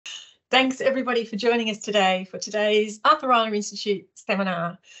Thanks everybody for joining us today for today's Rylah Institute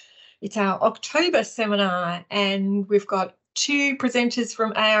seminar. It's our October seminar and we've got two presenters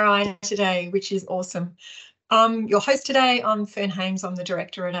from ARI today, which is awesome. Your host today, I'm Fern Hames, I'm the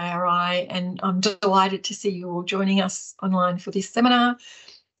director at ARI, and I'm delighted to see you all joining us online for this seminar,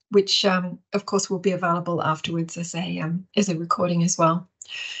 which of course will be available afterwards as a recording as well.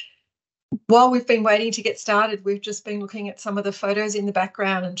 While we've been waiting to get started, we've just been looking at some of the photos in the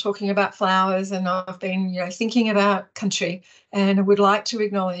background and talking about flowers, and I've been, thinking about country, and I would like to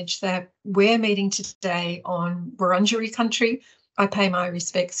acknowledge that we're meeting today on Wurundjeri country. I pay my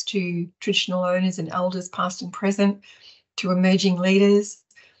respects to traditional owners and elders past and present, to emerging leaders,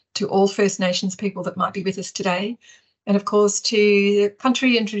 to all First Nations people that might be with us today, and of course to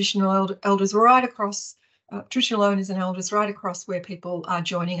country and traditional elders right across traditional owners and elders right across where people are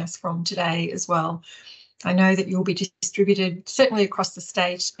joining us from today as well. I know that you'll be distributed certainly across the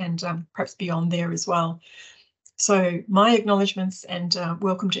state and perhaps beyond there as well. So my acknowledgements and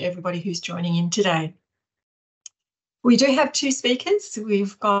welcome to everybody who's joining in today. We do have two speakers.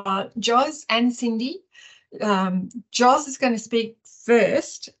 We've got Jos and Cindy. Jos is going to speak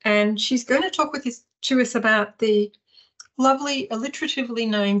first, and she's going to talk to us about the lovely alliteratively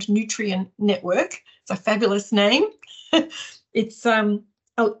named nutrient network. It's a fabulous name. It's a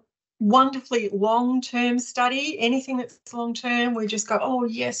wonderfully long-term study. Anything that's long-term, we just go, oh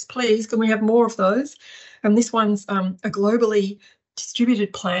yes, please, can we have more of those? And this one's a globally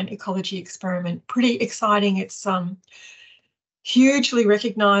distributed plant ecology experiment. Pretty exciting. It's hugely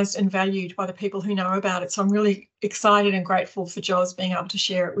recognised and valued by the people who know about it. So I'm really excited and grateful for Jos being able to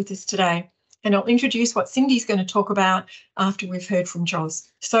share it with us today. And I'll introduce what Cindy's going to talk about after we've heard from Jos.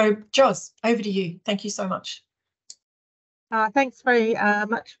 So, Jos, over to you. Thank you so much. Thanks very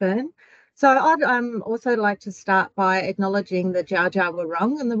much, Fern. So I'd also like to start by acknowledging the Dja Dja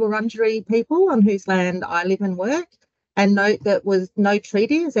Wurrung and the Wurundjeri people on whose land I live and work, and note that no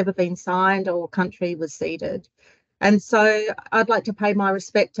treaty has ever been signed or country was ceded. And so I'd like to pay my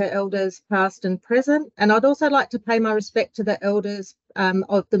respect to elders past and present, and I'd also like to pay my respect to the elders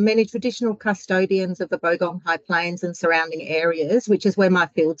of the many traditional custodians of the Bogong High Plains and surrounding areas, which is where my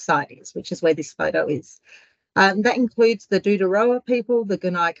field site is, which is where this photo is. That includes the Doodaroa people, the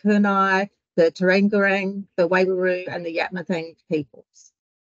Gunai Kurnai, the Tarangarang, the Waywuru and the Yatmathang peoples.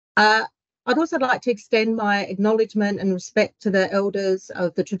 I'd also like to extend my acknowledgement and respect to the elders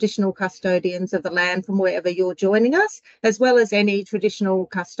of the traditional custodians of the land from wherever you're joining us, as well as any traditional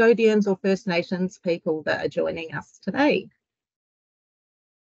custodians or First Nations people that are joining us today.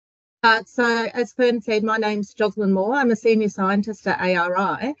 So as Fern said, my name's Joslin Moore. I'm a senior scientist at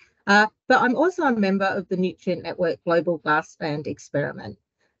ARI, but I'm also a member of the Nutrient Network Global Grassland Experiment.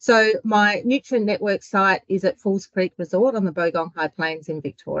 So my Nutrient Network site is at Falls Creek Resort on the Bogong High Plains in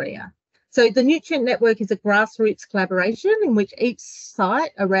Victoria. So the Nutrient Network is a grassroots collaboration in which each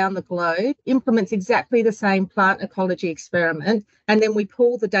site around the globe implements exactly the same plant ecology experiment, and then we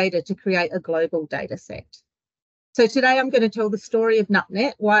pull the data to create a global data set. So today I'm going to tell the story of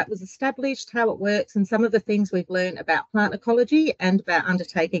NUTNet, why it was established, how it works, and some of the things we've learned about plant ecology and about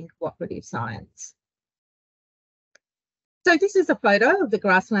undertaking cooperative science. So this is a photo of the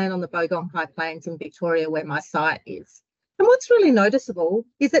grassland on the Bogong High Plains in Victoria where my site is. And what's really noticeable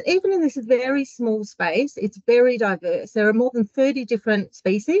is that even in this very small space, it's very diverse. There are more than 30 different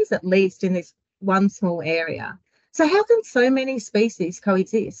species, at least in this one small area. So how can so many species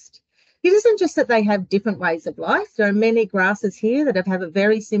coexist? It isn't just that they have different ways of life. There are many grasses here that have a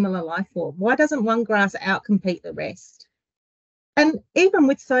very similar life form. Why doesn't one grass outcompete the rest? And even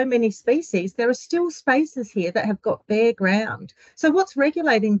with so many species, there are still spaces here that have got bare ground. So what's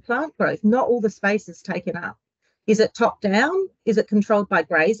regulating plant growth? Not all the space is taken up. Is it top down? Is it controlled by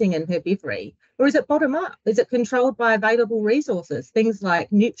grazing and herbivory? Or is it bottom up? Is it controlled by available resources, things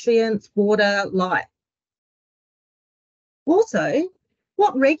like nutrients, water, light? Also,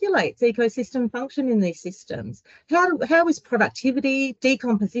 what regulates ecosystem function in these systems? How is productivity,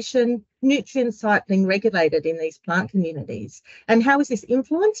 decomposition, nutrient cycling regulated in these plant communities? And how is this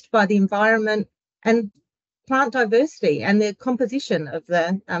influenced by the environment and plant diversity and the composition of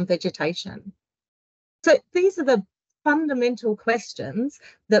the vegetation? So these are the fundamental questions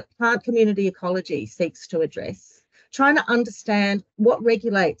that plant community ecology seeks to address, trying to understand what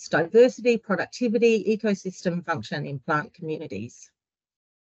regulates diversity, productivity, ecosystem function in plant communities.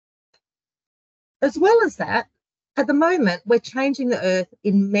 As well as that, at the moment, we're changing the earth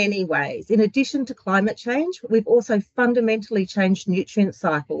in many ways. In addition to climate change, we've also fundamentally changed nutrient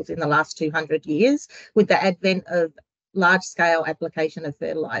cycles in the last 200 years with the advent of large-scale application of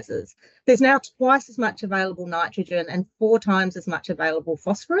fertilisers. There's now twice as much available nitrogen and 4 times as much available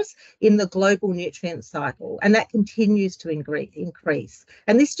phosphorus in the global nutrient cycle, and that continues to increase.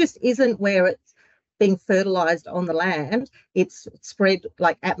 And this just isn't where it's being fertilised on the land, it's spread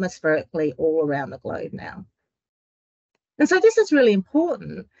like atmospherically all around the globe now. And so this is really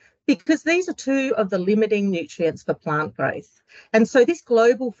important because these are 2 of the limiting nutrients for plant growth. And so this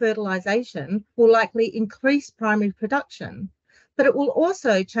global fertilisation will likely increase primary production, but it will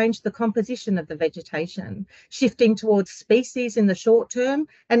also change the composition of the vegetation, shifting towards species in the short term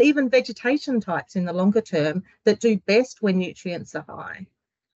and even vegetation types in the longer term that do best when nutrients are high.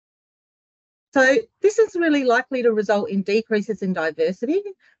 So this is really likely to result in decreases in diversity,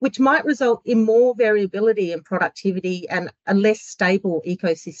 which might result in more variability in productivity and a less stable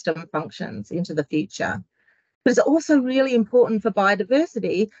ecosystem functions into the future. But it's also really important for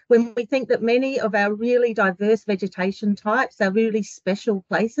biodiversity when we think that many of our really diverse vegetation types, our really special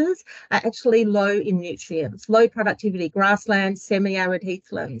places, are actually low in nutrients, low productivity, grasslands, semi-arid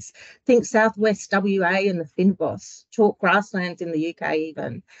heathlands. Think southwest WA and the Fynbos, chalk grasslands in the UK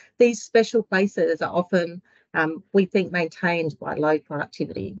even. These special places are often, we think, maintained by low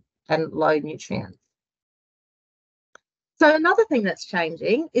productivity and low nutrients. So another thing that's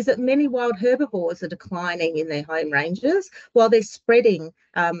changing is that many wild herbivores are declining in their home ranges while they're spreading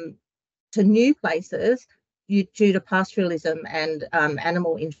to new places due to pastoralism and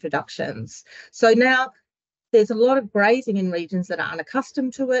animal introductions. So now there's a lot of grazing in regions that are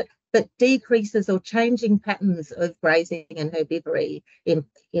unaccustomed to it, but decreases or changing patterns of grazing and herbivory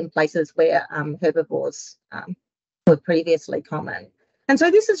in places where herbivores were previously common. And so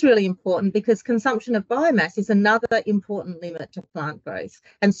this is really important because consumption of biomass is another important limit to plant growth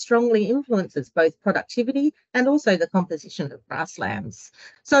and strongly influences both productivity and also the composition of grasslands.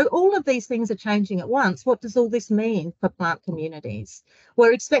 So all of these things are changing at once. What does all this mean for plant communities?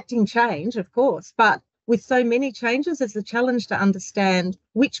 We're expecting change, of course, but with so many changes, it's a challenge to understand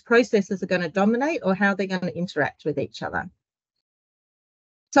which processes are going to dominate or how they're going to interact with each other.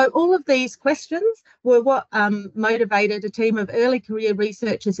 So all of these questions were what motivated a team of early career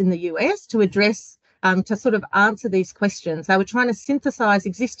researchers in the US to address, to sort of answer these questions. They were trying to synthesize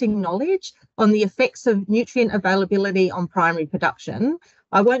existing knowledge on the effects of nutrient availability on primary production.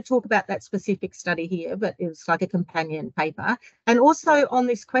 I won't talk about that specific study here, but it was like a companion paper. And also on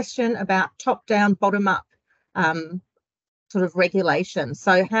this question about top-down, bottom-up sort of regulation.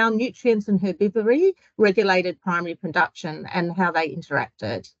 So how nutrients and herbivory regulated primary production and how they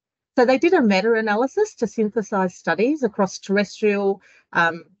interacted. So they did a meta-analysis to synthesize studies across terrestrial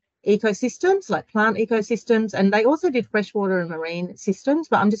ecosystems, like plant ecosystems, and they also did freshwater and marine systems,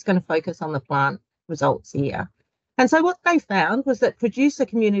 but I'm just going to focus on the plant results here. And so what they found was that producer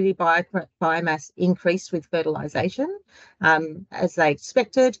community biomass increased with fertilisation, as they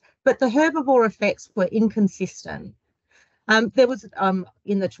expected, but the herbivore effects were inconsistent. There was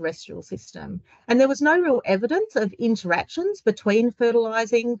in the terrestrial system, and there was no real evidence of interactions between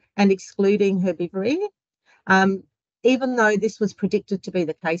fertilising and excluding herbivory, even though this was predicted to be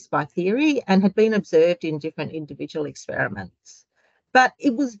the case by theory and had been observed in different individual experiments. But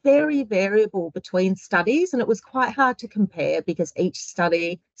it was very variable between studies, and it was quite hard to compare because each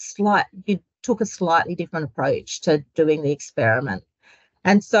study took a slightly different approach to doing the experiment.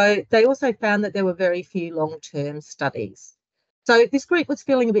 And so they also found that there were very few long-term studies. So this group was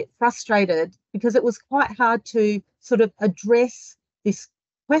feeling a bit frustrated because it was quite hard to sort of address this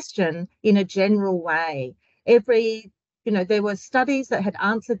question in a general way. There were studies that had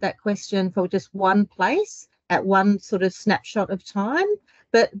answered that question for just one place at one sort of snapshot of time,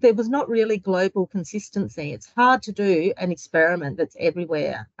 but there was not really global consistency. It's hard to do an experiment that's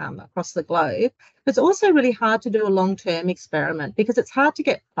everywhere across the globe. It's also really hard to do a long-term experiment because it's hard to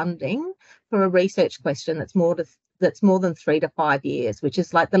get funding for a research question that's more than 3 to 5 years, which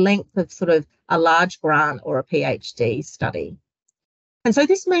is like the length of sort of a large grant or a PhD study. And so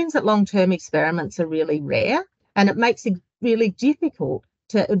this means that long-term experiments are really rare, and it makes it really difficult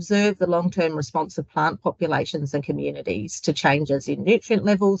to observe the long-term response of plant populations and communities to changes in nutrient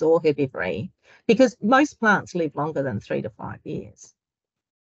levels or herbivory, because most plants live longer than 3 to 5 years.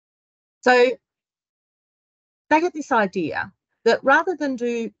 So they had this idea that rather than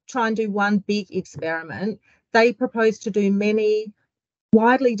try and do one big experiment, they proposed to do many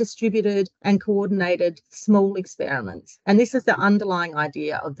widely distributed and coordinated small experiments. And this is the underlying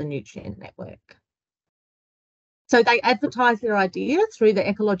idea of the nutrient network. So they advertised their idea through the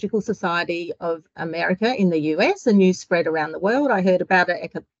Ecological Society of America in the US, and news spread around the world. I heard about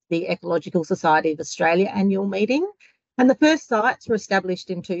it at the Ecological Society of Australia annual meeting, and the first sites were established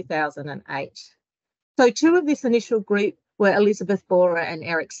in 2008. So 2 of this initial group were Elizabeth Borer and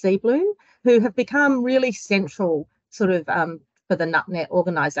Eric Seabloom, who have become really central sort of for the NutNet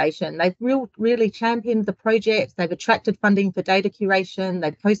organisation. They've really championed the project. They've attracted funding for data curation.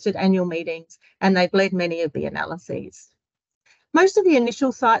 They've hosted annual meetings, and they've led many of the analyses. Most of the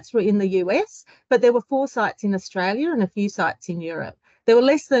initial sites were in the US, but there were 4 sites in Australia and a few sites in Europe. There were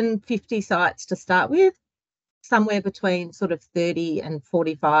less than 50 sites to start with, somewhere between sort of 30 and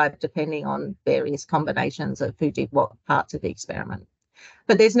 45, depending on various combinations of who did what parts of the experiment.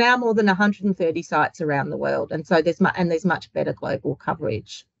 But there's now more than 130 sites around the world, and so there's much better global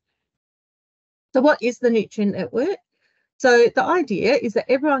coverage. So what is the nutrient network? So the idea is that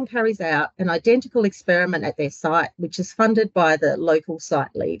everyone carries out an identical experiment at their site, which is funded by the local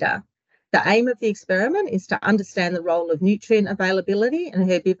site leader. The aim of the experiment is to understand the role of nutrient availability and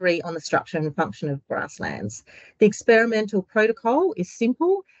herbivory on the structure and function of grasslands. The experimental protocol is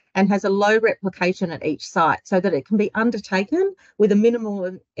simple and has a low replication at each site so that it can be undertaken with a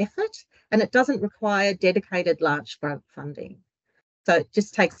minimal effort, and it doesn't require dedicated large funding. So it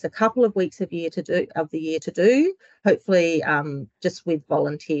just takes a couple of weeks of the year to do, hopefully just with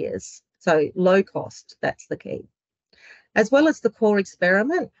volunteers. So low cost, that's the key. As well as the core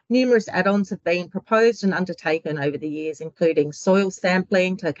experiment, numerous add-ons have been proposed and undertaken over the years, including soil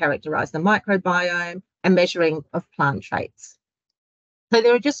sampling to characterise the microbiome and measuring of plant traits. So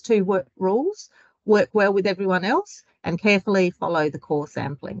there are just 2 rules: work well with everyone else and carefully follow the core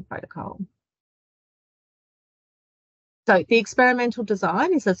sampling protocol. So the experimental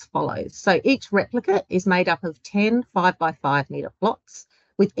design is as follows. So each replicate is made up of 10 5x5 metre plots,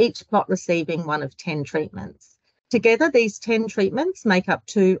 with each plot receiving one of 10 treatments. Together, these 10 treatments make up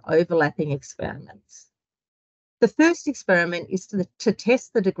 2 overlapping experiments. The first experiment is to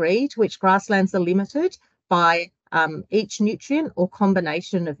test the degree to which grasslands are limited by each nutrient or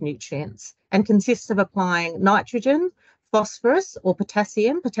combination of nutrients, and consists of applying nitrogen, phosphorus or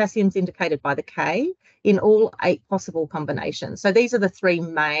potassium. Potassium's indicated by the K in all 8 possible combinations. So these are the 3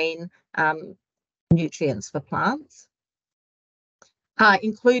 main nutrients for plants,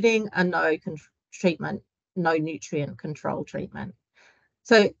 including a no nutrient control treatment.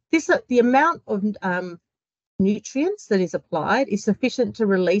 So the amount of nutrients that is applied is sufficient to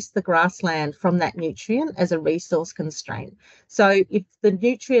release the grassland from that nutrient as a resource constraint. So if the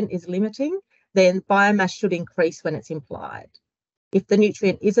nutrient is limiting, then biomass should increase when it's implied. If the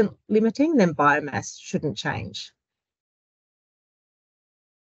nutrient isn't limiting, then biomass shouldn't change.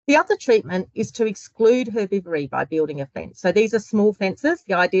 The other treatment is to exclude herbivory by building a fence. So these are small fences.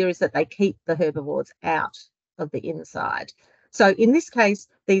 The idea is that they keep the herbivores out of the inside. So in this case,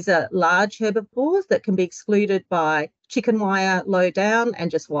 these are large herbivores that can be excluded by chicken wire low down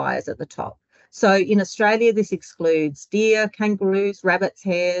and just wires at the top. So in Australia, this excludes deer, kangaroos, rabbits,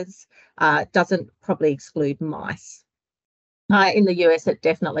 hares, doesn't probably exclude mice. In the US, it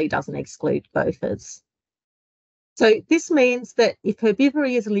definitely doesn't exclude gophers. So this means that if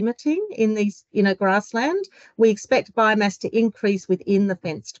herbivory is limiting in a grassland, we expect biomass to increase within the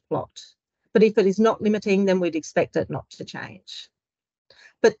fenced plot. But if it is not limiting, then we'd expect it not to change.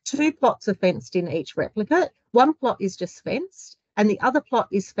 But 2 plots are fenced in each replicate. One plot is just fenced, and the other plot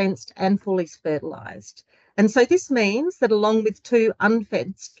is fenced and fully fertilised. And so this means that along with 2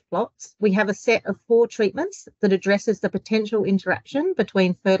 unfenced plots, we have a set of 4 treatments that addresses the potential interaction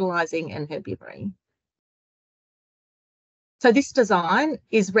between fertilising and herbivory. So this design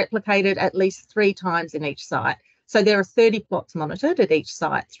is replicated at least 3 times in each site. So there are 30 plots monitored at each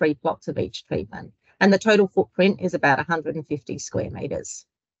site, 3 plots of each treatment, and the total footprint is about 150 square metres.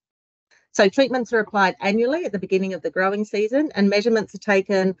 So treatments are applied annually at the beginning of the growing season, and measurements are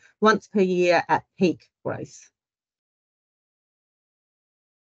taken once per year at peak growth.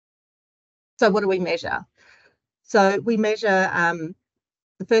 So what do we measure? So we measure,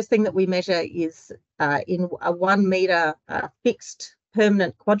 the first thing that we measure is in a 1 metre fixed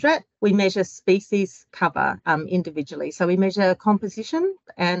permanent quadrat, we measure species cover individually. So we measure composition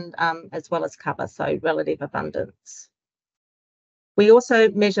and as well as cover, so relative abundance. We also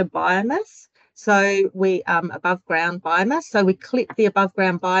measure biomass. So we above ground biomass. So we clip the above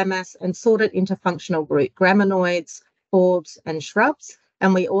ground biomass and sort it into functional group, graminoids, forbs and shrubs.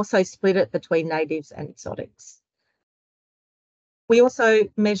 And we also split it between natives and exotics. We also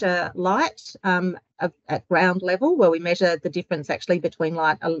measure light at ground level, where we measure the difference actually between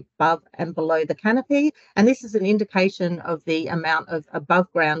light above and below the canopy. And this is an indication of the amount of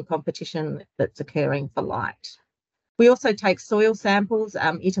above ground competition that's occurring for light. We also take soil samples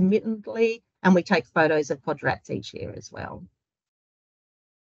intermittently, and we take photos of quadrats each year as well.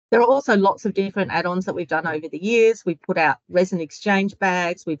 There are also lots of different add-ons that we've done over the years. We've put out resin exchange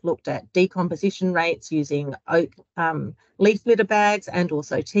bags. We've looked at decomposition rates using oak leaf litter bags and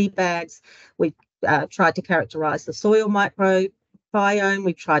also tea bags. We've tried to characterise the soil microbiome.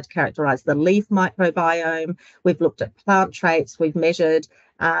 We've tried to characterise the leaf microbiome. We've looked at plant traits. We've measured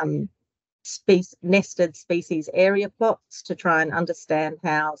nested species area plots to try and understand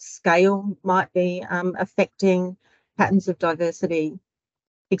how scale might be affecting patterns of diversity,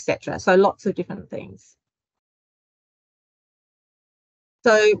 etc. So lots of different things.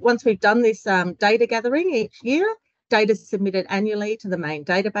 So once we've done this data gathering each year, data is submitted annually to the main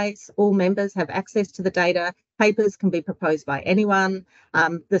database. All members have access to the data. Papers can be proposed by anyone.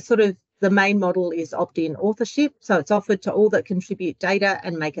 The main model is opt-in authorship. So it's offered to all that contribute data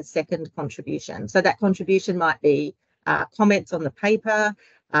and make a second contribution. So that contribution might be comments on the paper,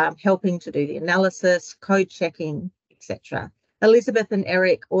 helping to do the analysis, code checking, etc. Elizabeth and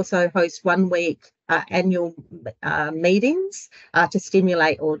Eric also host 1 week annual meetings to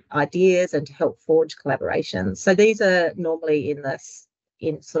stimulate ideas and to help forge collaborations. So these are normally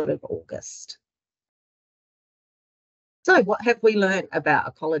in sort of August. So what have we learned about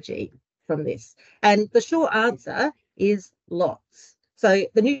ecology from this? And the short answer is lots. So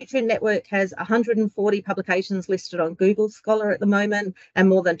the Nutrient Network has 140 publications listed on Google Scholar at the moment and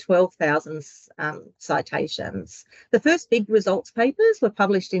more than 12,000 citations. The first big results papers were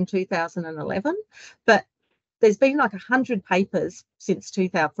published in 2011, but there's been like 100 papers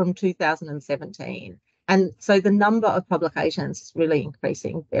from 2017. And so the number of publications is really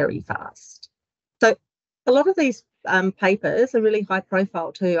increasing very fast. So a lot of these papers are really high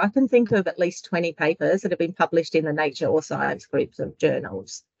profile too. I can think of at least 20 papers that have been published in the Nature or Science groups of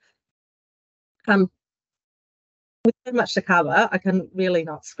journals. With so much to cover, I can really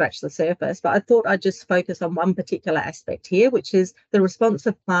not scratch the surface, but I thought I'd just focus on one particular aspect here, which is the response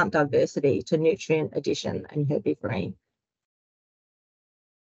of plant diversity to nutrient addition and herbivory.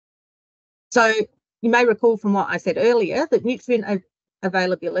 So you may recall from what I said earlier that nutrient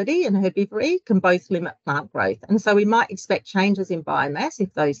availability and herbivory can both limit plant growth. And so we might expect changes in biomass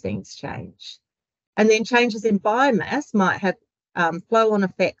if those things change. And then changes in biomass might have flow-on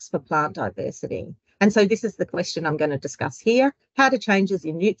effects for plant diversity. And so this is the question I'm going to discuss here. How do changes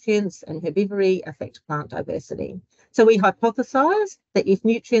in nutrients and herbivory affect plant diversity? So we hypothesise that if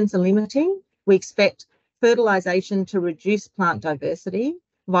nutrients are limiting, we expect fertilisation to reduce plant diversity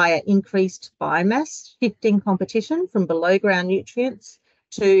via increased biomass, shifting competition from below ground nutrients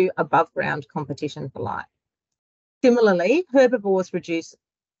to above ground competition for light. Similarly, herbivores reduce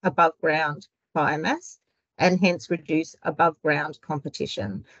above ground biomass and hence reduce above ground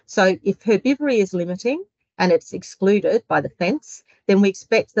competition. So if herbivory is limiting and it's excluded by the fence, then we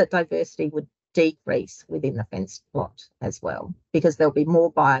expect that diversity would decrease within the fenced plot as well, because there'll be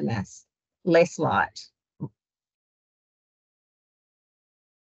more biomass, less light.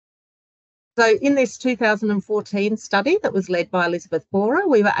 So in this 2014 study that was led by Elizabeth Borer,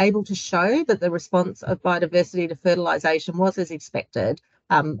 we were able to show that the response of biodiversity to fertilisation was as expected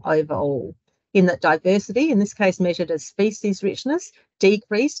overall, in that diversity, in this case measured as species richness,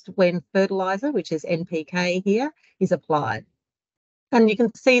 decreased when fertiliser, which is NPK here, is applied. And you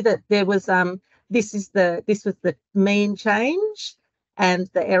can see that there was this was the mean change, and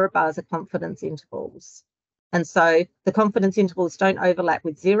the error bars are confidence intervals. And so the confidence intervals don't overlap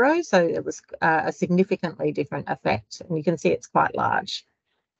with 0, so it was a significantly different effect. And you can see it's quite large.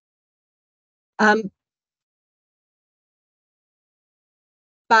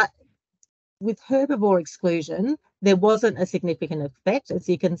 But with herbivore exclusion, there wasn't a significant effect, as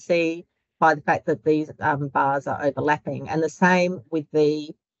you can see by the fact that these bars are overlapping, and the same with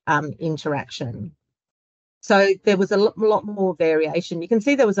the interaction. So there was a lot more variation. You can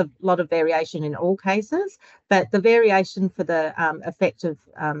see there was a lot of variation in all cases, but the variation for the effect of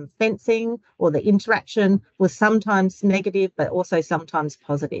fencing or the interaction was sometimes negative, but also sometimes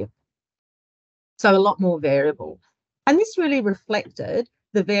positive. So a lot more variable. And this really reflected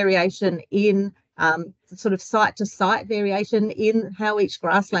the variation in sort of site-to-site variation in how each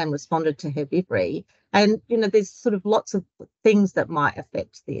grassland responded to herbivory. And, you know, there's sort of lots of things that might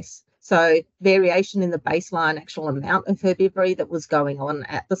affect this. So variation in the baseline actual amount of herbivory that was going on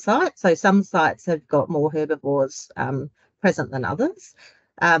at the site. So some sites have got more herbivores present than others.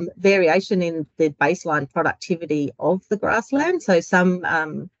 Variation in the baseline productivity of the grassland. So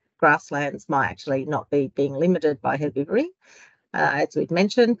some grasslands might actually not be being limited by herbivory, as we've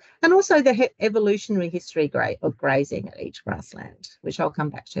mentioned, and also the evolutionary history of grazing at each grassland, which I'll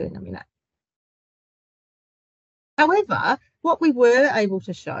come back to in a minute. However, what we were able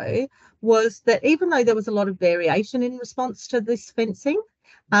to show was that even though there was a lot of variation in response to this fencing,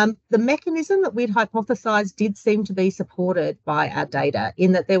 The mechanism that we'd hypothesised did seem to be supported by our data,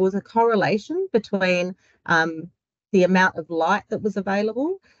 in that there was a correlation between the amount of light that was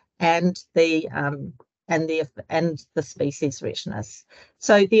available and the species richness.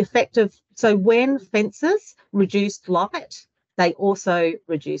 So when fences reduced light, they also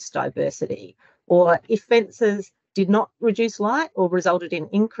reduced diversity. Or if fences did not reduce light or resulted in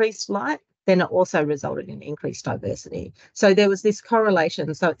increased light, then it also resulted in increased diversity. So there was this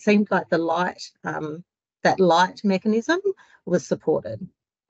correlation. So it seemed like the light, that light mechanism was supported.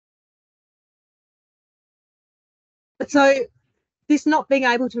 So this not being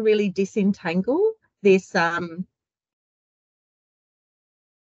able to really disentangle this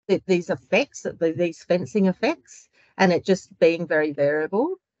these effects, these fencing effects, and it just being very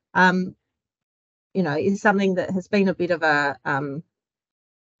variable, is something that has been a bit of a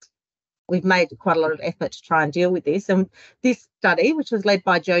we've made quite a lot of effort to try and deal with this. And this study, which was led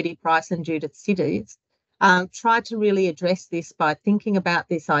by Jodie Price and Judith Siddes, tried to really address this by thinking about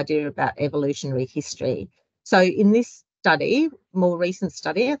this idea about evolutionary history. So in this study, more recent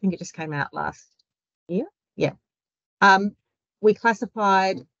study, I think it just came out last year, we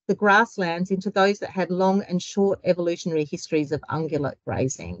classified the grasslands into those that had long and short evolutionary histories of ungulate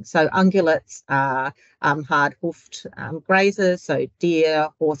grazing. So ungulates are hard-hoofed grazers, so deer,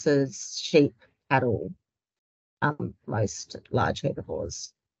 horses, sheep, cattle, most large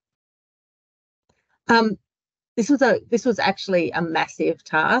herbivores. This was actually a massive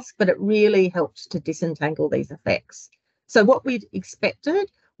task, but it really helped to disentangle these effects. So what we'd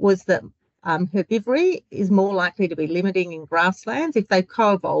expected was that herbivory is more likely to be limiting in grasslands if they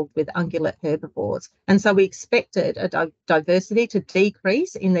co-evolved with ungulate herbivores. And so we expected a diversity to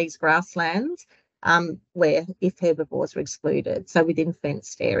decrease in these grasslands where if herbivores were excluded, so within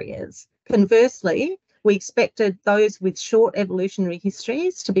fenced areas. Conversely, we expected those with short evolutionary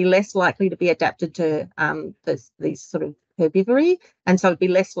histories to be less likely to be adapted to these sort of herbivory, and so it'd be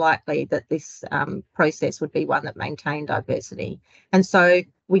less likely that this process would be one that maintained diversity. And so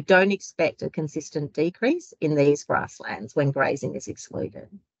we don't expect a consistent decrease in these grasslands when grazing is excluded.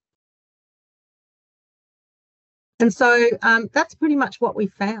 And so that's pretty much what we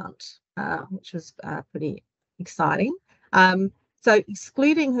found, which was pretty exciting. So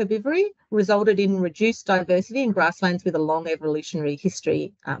excluding herbivory resulted in reduced diversity in grasslands with a long evolutionary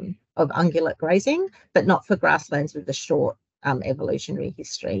history of ungulate grazing, but not for grasslands with a short evolutionary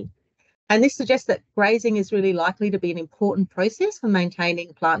history. And this suggests that grazing is really likely to be an important process for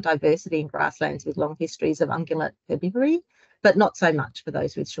maintaining plant diversity in grasslands with long histories of ungulate herbivory, but not so much for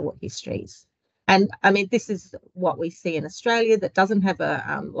those with short histories. And I mean, this is what we see in Australia that doesn't have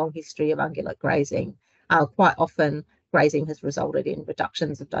a long history of ungulate grazing. Quite often, grazing has resulted in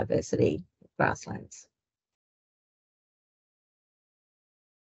reductions of diversity of grasslands.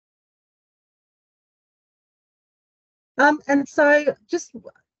 And so just,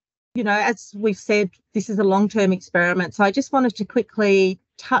 as we've said, this is a long-term experiment. So I just wanted to quickly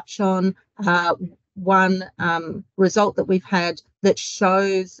touch on one result that we've had that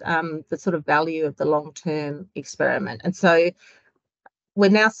shows the sort of value of the long-term experiment. And so we're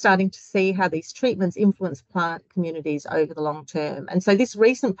now starting to see how these treatments influence plant communities over the long term. And so this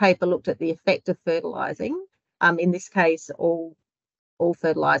recent paper looked at the effect of fertilising, in this case, all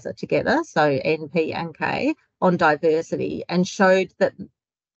fertiliser together, so NP and K, on diversity, and showed that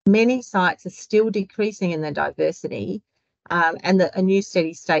many sites are still decreasing in their diversity and that a new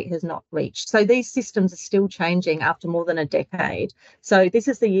steady state has not reached. So these systems are still changing after more than a decade. So this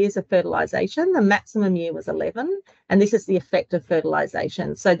is the years of fertilisation. The maximum year was 11, and this is the effect of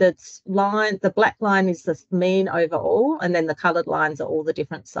fertilisation. So the black line is the mean overall, and then the coloured lines are all the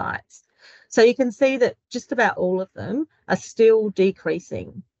different sites. So you can see that just about all of them are still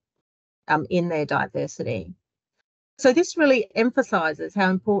decreasing in their diversity. So this really emphasises how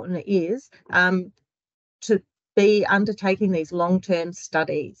important it is to be undertaking these long-term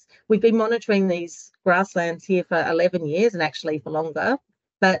studies. We've been monitoring these grasslands here for 11 years and actually for longer,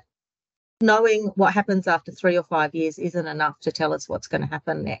 but knowing what happens after 3 or 5 years isn't enough to tell us what's going to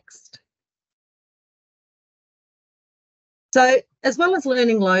happen next. So as well as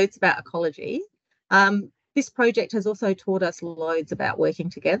learning loads about ecology, this project has also taught us loads about working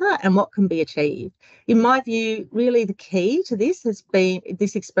together and what can be achieved. In my view, really the key to this has been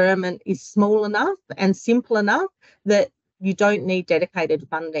this experiment is small enough and simple enough that you don't need dedicated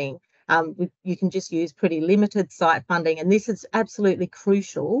funding. You can just use pretty limited site funding, and this is absolutely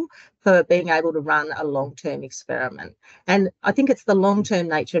crucial for being able to run a long-term experiment. And I think it's the long-term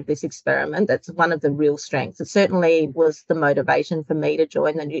nature of this experiment that's one of the real strengths. It certainly was the motivation for me to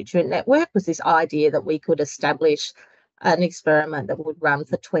join the Nutrient Network, was this idea that we could establish an experiment that would run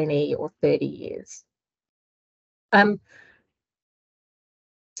for 20 or 30 years.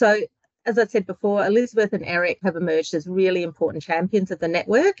 So, as I said before, Elizabeth and Eric have emerged as really important champions of the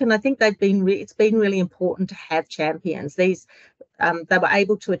network, and I think it's been really important to have champions. They were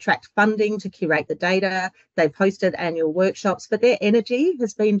able to attract funding to curate the data. They've hosted annual workshops, but their energy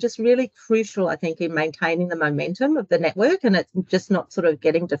has been just really crucial, I think, in maintaining the momentum of the network, and it's just not sort of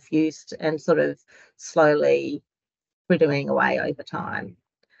getting diffused and sort of slowly frittering away over time.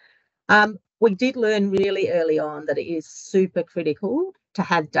 We did learn really early on that it is super critical to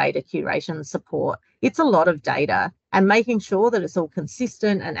have data curation support. It's a lot of data, and making sure that it's all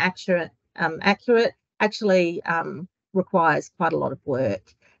consistent and accurate actually requires quite a lot of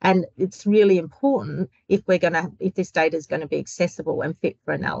work. And it's really important if this data is going to be accessible and fit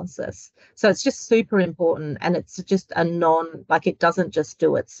for analysis. So it's just super important, and it's just it doesn't just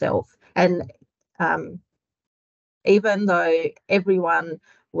do itself. And even though everyone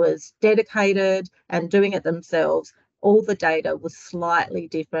was dedicated and doing it themselves, all the data was slightly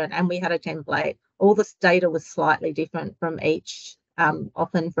different, and we had a template. All this data was slightly different from each,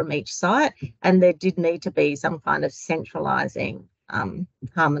 often from each site, and there did need to be some kind of centralising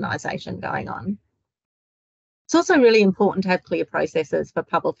harmonisation going on. It's also really important to have clear processes for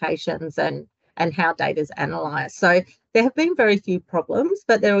publications and how data is analysed. So there have been very few problems,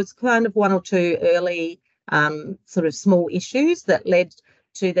 but there was kind of one or two early sort of small issues that led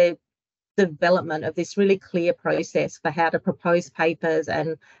to the development of this really clear process for how to propose papers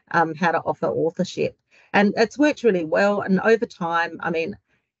and how to offer authorship. And it's worked really well. And over time, I mean,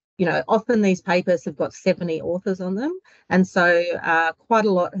 you know, often these papers have got 70 authors on them. And so quite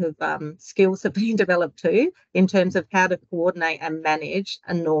a lot of skills have been developed too in terms of how to coordinate and manage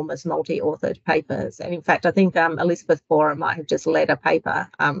enormous multi-authored papers. And in fact, I think Elizabeth Borer might have just led a paper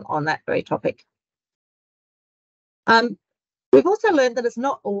on that very topic. We've also learned that it's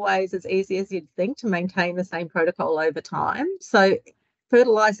not always as easy as you'd think to maintain the same protocol over time. So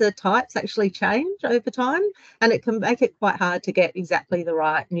fertiliser types actually change over time, and it can make it quite hard to get exactly the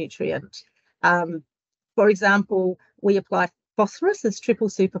right nutrient. For example, we apply phosphorus as triple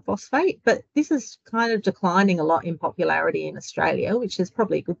superphosphate, but this is kind of declining a lot in popularity in Australia, which is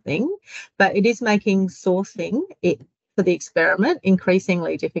probably a good thing, but it is making sourcing it for the experiment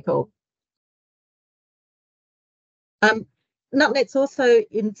increasingly difficult. NutNet's also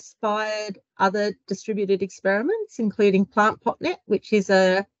inspired other distributed experiments, including PlantPotNet, which is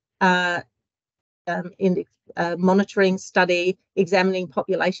a monitoring study examining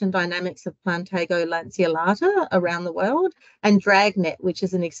population dynamics of Plantago lanceolata around the world, and DragNet, which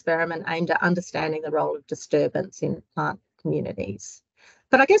is an experiment aimed at understanding the role of disturbance in plant communities.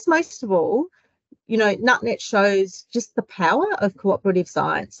 But I guess most of all, you know, NutNet shows just the power of cooperative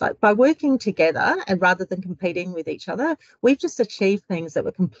science. Like, by working together and rather than competing with each other, we've just achieved things that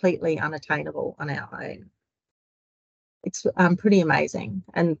were completely unattainable on our own. It's pretty amazing,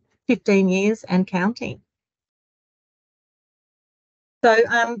 and 15 years and counting. So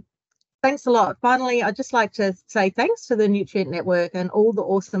thanks a lot. Finally, I'd just like to say thanks to the Nutrient Network and all the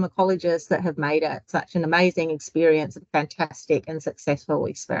awesome ecologists that have made it such an amazing experience, a fantastic and successful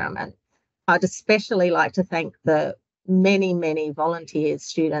experiment. I'd especially like to thank the many, many volunteers,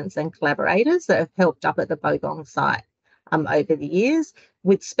 students and collaborators that have helped up at the Bogong site over the years,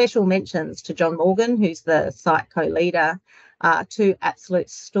 with special mentions to John Morgan, who's the site co-leader, to absolute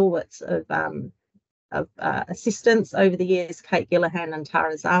stalwarts of assistants over the years, Kate Gillihan and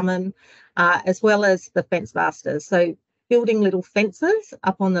Tara Zaman, as well as the fence masters. So building little fences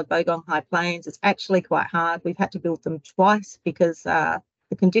up on the Bogong High Plains is actually quite hard. We've had to build them twice because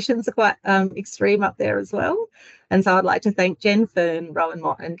the conditions are quite extreme up there as well. And so I'd like to thank Jen Fern, Rowan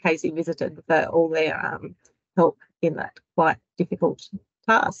Mott and Casey Visited for all their help in that quite difficult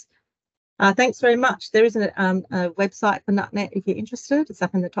task. Thanks very much. There is a website for NutNet if you're interested. It's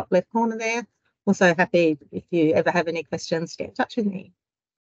up in the top left corner there. Also happy if you ever have any questions, get in touch with me.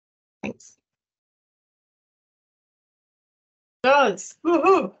 Thanks. Does.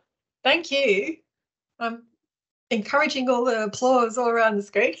 Woohoo! Thank you. Encouraging all the applause all around the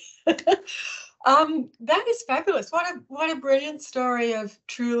screen. That is fabulous. What a brilliant story of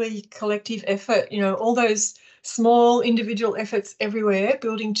truly collective effort. You know, all those small individual efforts everywhere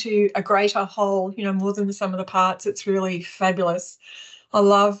building to a greater whole, you know, more than the sum of the parts. It's really fabulous. I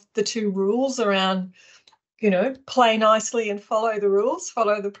love the two rules around, you know, play nicely and follow the rules,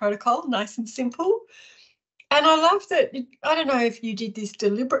 follow the protocol, nice and simple. And I love that, I don't know if you did this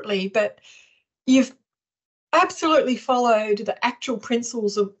deliberately, but you've absolutely followed the actual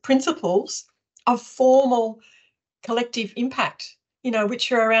principles of formal collective impact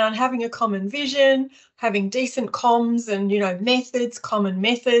which are around having a common vision, having decent comms and, methods, common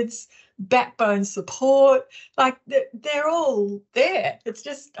methods, backbone support, like they're all there. It's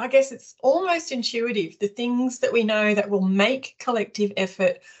just, I guess it's almost intuitive, the things that we know that will make collective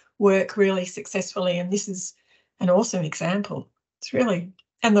effort work really successfully. And this is an awesome example. It's really,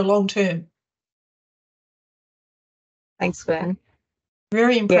 and the long term. Thanks, Fern.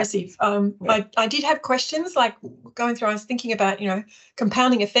 Very impressive. Yeah. I did have questions, like going through, I was thinking about,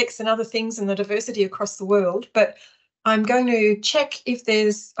 compounding effects and other things and the diversity across the world, but I'm going to check if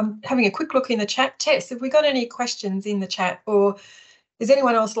I'm having a quick look in the chat. Tess, have we got any questions in the chat, or does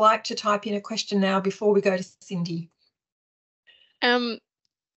anyone else like to type in a question now before we go to Cindy?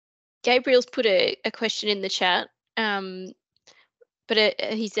 Gabriel's put a question in the chat, but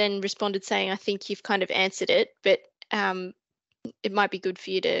he's then responded saying, I think you've kind of answered it, but it might be good for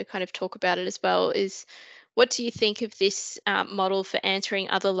you to kind of talk about it as well, is what do you think of this model for answering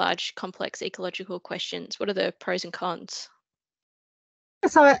other large, complex ecological questions? What are the pros and cons?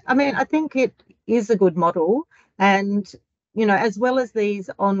 So, I mean, I think it is a good model. And, as well as these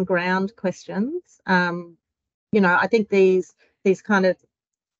on-ground questions, I think these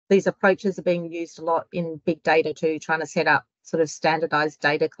approaches are being used a lot in big data too, trying to set up sort of standardized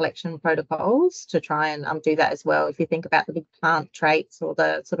data collection protocols to try and do that as well. If you think about the big plant traits or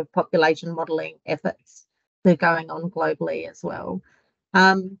the sort of population modelling efforts that are going on globally as well.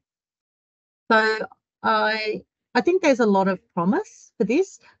 So I think there's a lot of promise for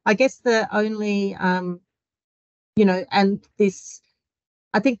this. I guess the only, and this,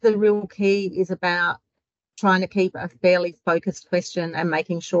 I think the real key is about trying to keep a fairly focused question and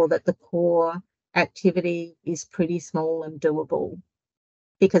making sure that the core activity is pretty small and doable,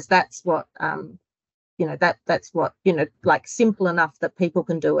 because that's what that's what like simple enough that people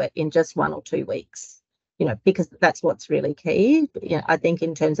can do it in just 1 or 2 weeks, because that's what's really key, I think,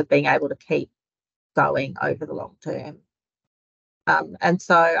 in terms of being able to keep going over the long term. And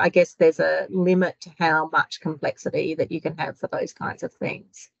so I guess there's a limit to how much complexity that you can have for those kinds of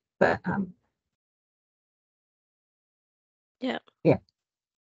things, but yeah.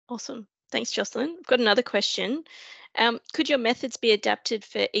 Awesome. Thanks, Joslin. I've got another question. Could your methods be adapted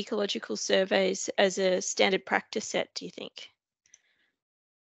for ecological surveys as a standard practice set, do you think?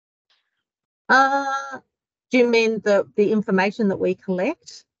 Do you mean the information that we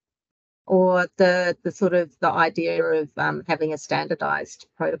collect, or the sort of the idea of having a standardized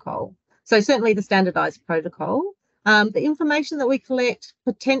protocol? So certainly the standardized protocol. The information that we collect,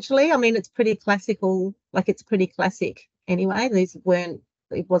 potentially, I mean, it's pretty classical, like it's pretty classic anyway.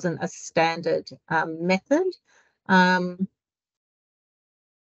 It wasn't a standard method. So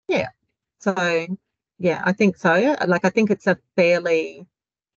yeah, I think so. Like, I think it's a fairly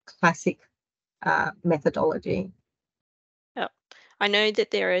classic methodology. Yeah. I know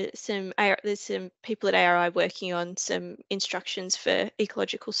that there's some people at ARI working on some instructions for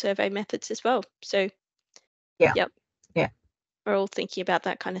ecological survey methods as well. So yeah, we're all thinking about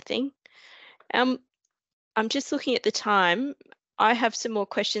that kind of thing. I'm just looking at the time. I have some more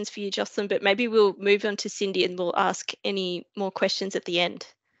questions for you, Joslin, but maybe we'll move on to Cindy and we'll ask any more questions at the end.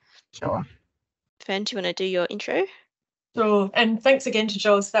 Sure. Fern, do you want to do your intro? Sure. And thanks again to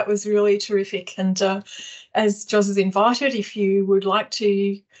Jos. That was really terrific. And as Jos is invited, if you would like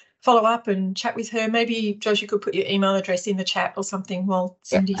to follow up and chat with her, maybe, Jos, you could put your email address in the chat or something while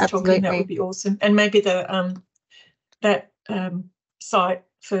Cindy's talking. That would be awesome. And maybe the that site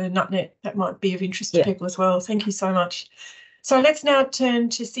for NutNet, that might be of interest to people as well. Thank you so much. So let's now turn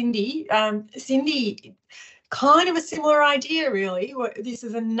to Cindy. Cindy, kind of a similar idea, really. This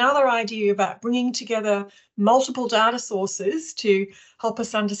is another idea about bringing together multiple data sources to help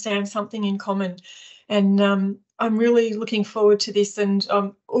us understand something in common. And I'm really looking forward to this, and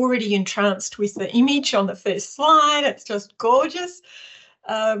I'm already entranced with the image on the first slide. It's just gorgeous.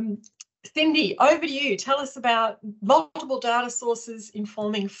 Cindy, over to you. Tell us about multiple data sources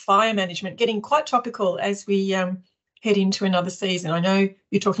informing fire management, getting quite topical as we head into another season. I know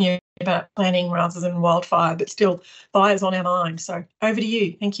you're talking about planning rather than wildfire, but still fire's on our mind. So over to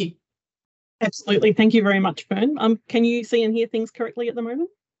you. Thank you. Absolutely. Thank you very much, Fern. Can you see and hear things correctly at the moment?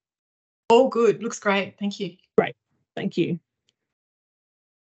 All good. Looks great. Thank you. Great. Thank you.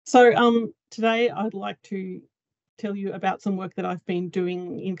 So today I'd like to tell you about some work that I've been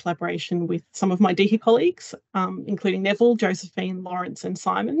doing in collaboration with some of my DEHE colleagues, including Neville, Josephine, Lawrence and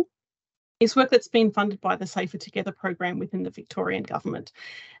Simon. It's work that's been funded by the Safer Together program within the Victorian government.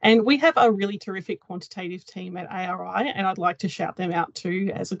 And we have a really terrific quantitative team at ARI, and I'd like to shout them out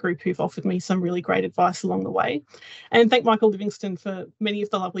too as a group who've offered me some really great advice along the way. And thank Michael Livingston for many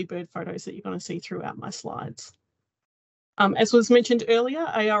of the lovely bird photos that you're going to see throughout my slides. As was mentioned earlier,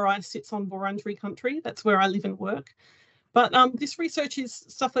 ARI sits on Wurundjeri country. That's where I live and work. But this research is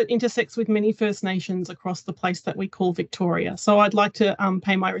stuff that intersects with many First Nations across the place that we call Victoria. So I'd like to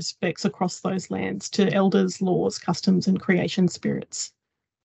pay my respects across those lands to elders, laws, customs and creation spirits.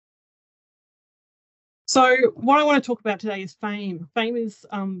 So what I want to talk about today is FAME. FAME is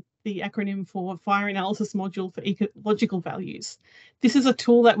the acronym for Fire Analysis Module for Ecological Values. This is a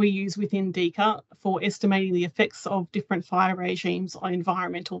tool that we use within DECA for estimating the effects of different fire regimes on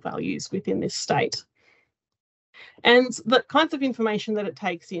environmental values within this state. And the kinds of information that it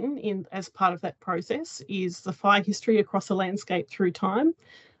takes in as part of that process is the fire history across a landscape through time.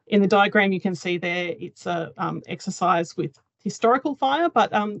 In the diagram you can see there, it's a exercise with historical fire,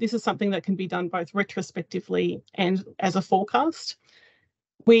 but this is something that can be done both retrospectively and as a forecast.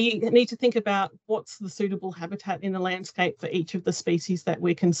 We need to think about what's the suitable habitat in the landscape for each of the species that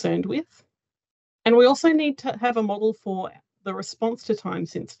we're concerned with. And we also need to have a model for the response to time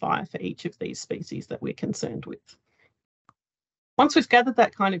since fire for each of these species that we're concerned with. Once we've gathered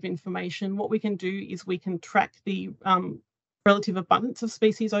that kind of information, what we can do is we can track the relative abundance of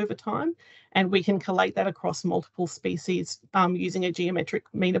species over time, and we can collate that across multiple species using a geometric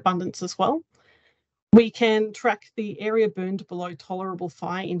mean abundance as well. We can track the area burned below tolerable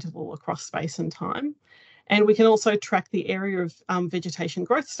fire interval across space and time, and we can also track the area of vegetation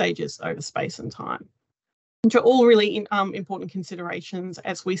growth stages over space and time, which are all really important considerations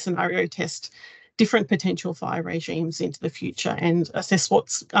as we scenario test different potential fire regimes into the future and assess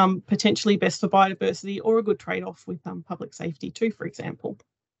what's potentially best for biodiversity or a good trade-off with public safety too, for example.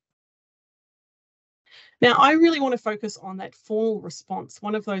 Now, I really want to focus on that formal response,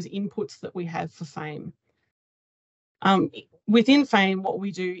 one of those inputs that we have for FAME. Within FAME, what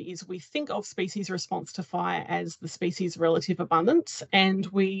we do is we think of species response to fire as the species relative abundance, and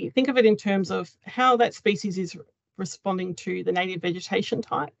we think of it in terms of how that species is responding to the native vegetation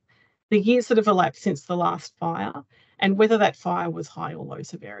type, the years that have elapsed since the last fire, and whether that fire was high or low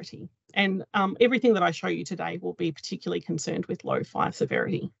severity. And everything that I show you today will be particularly concerned with low fire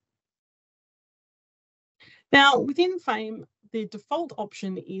severity. Now, within FAME, the default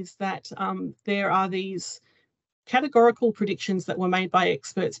option is that there are these categorical predictions that were made by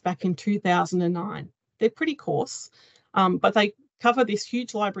experts back in 2009. They're pretty coarse, but they cover this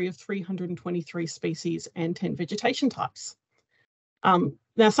huge library of 323 species and 10 vegetation types.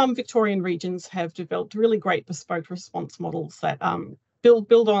 Now, some Victorian regions have developed really great bespoke response models that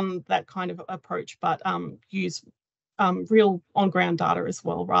build on that kind of approach, but use real on-ground data as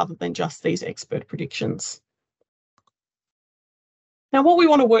well, rather than just these expert predictions. Now, what we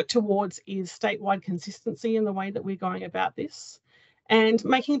want to work towards is statewide consistency in the way that we're going about this, and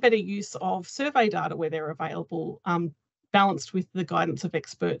making better use of survey data where they're available, balanced with the guidance of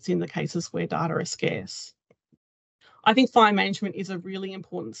experts in the cases where data are scarce. I think fire management is a really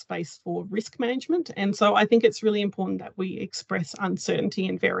important space for risk management, and so I think it's really important that we express uncertainty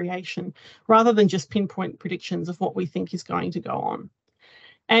and variation rather than just pinpoint predictions of what we think is going to go on.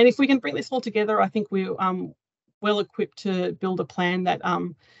 And if we can bring this all together, I think we're well equipped to build a plan that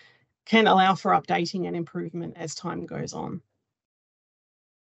can allow for updating and improvement as time goes on.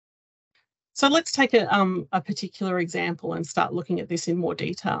 So let's take a particular example and start looking at this in more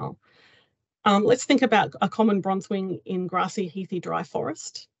detail. Let's think about a common bronzewing in grassy, heathy, dry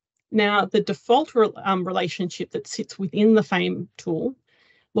forest. Now, the default relationship that sits within the FAME tool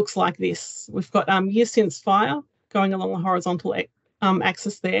looks like this. We've got years since fire going along the horizontal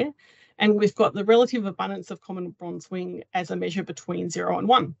axis there, and we've got the relative abundance of common bronzewing as a measure between 0 and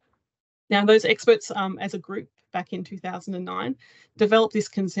 1. Now, those experts as a group back in 2009 developed this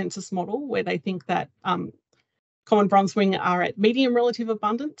consensus model where they think that common bronzewing are at medium relative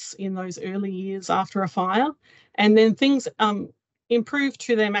abundance in those early years after a fire, and then things improve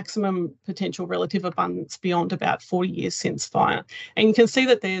to their maximum potential relative abundance beyond about 40 years since fire. And you can see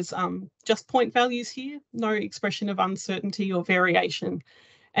that there's just point values here, no expression of uncertainty or variation.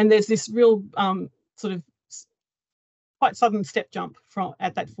 And there's this real sort of quite sudden step jump from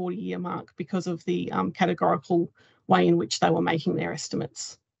at that 40-year mark because of the categorical way in which they were making their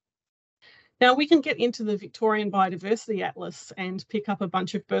estimates. Now, we can get into the Victorian Biodiversity Atlas and pick up a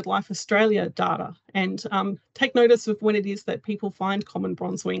bunch of BirdLife Australia data and take notice of when it is that people find common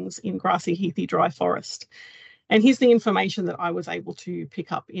bronzewings in grassy, heathy, dry forest. And here's the information that I was able to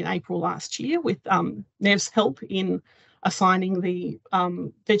pick up in April last year with Nev's help in assigning the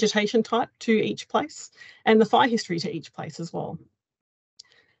vegetation type to each place and the fire history to each place as well.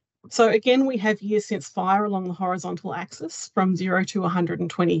 So again, we have years since fire along the horizontal axis from 0 to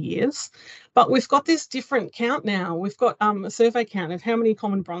 120 years. But we've got this different count now. We've got a survey count of how many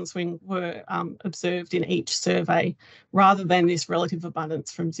common bronzewing were observed in each survey, rather than this relative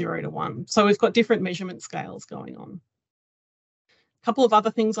abundance from 0 to 1. So we've got different measurement scales going on. A couple of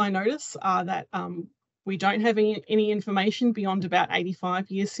other things I notice are that we don't have any information beyond about 85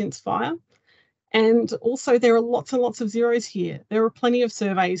 years since fire. And also there are lots and lots of zeros here. There are plenty of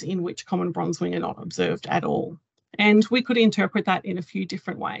surveys in which common bronzewing are not observed at all. And we could interpret that in a few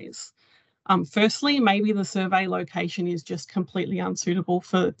different ways. Firstly, maybe the survey location is just completely unsuitable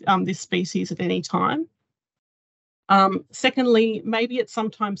for this species at any time. Secondly, maybe it's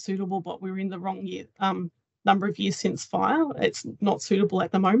sometimes suitable, but we're in the wrong year, number of years since fire. It's not suitable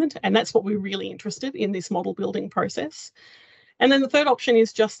at the moment. And that's what we're really interested in this model building process. And then the third option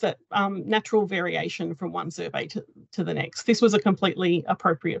is just that natural variation from one survey to the next. This was a completely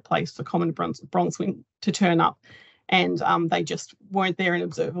appropriate place for common bronzewing to turn up, and they just weren't there and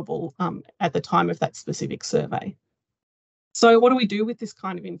observable at the time of that specific survey. So what do we do with this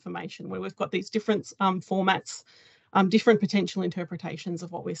kind of information where we've got these different formats, different potential interpretations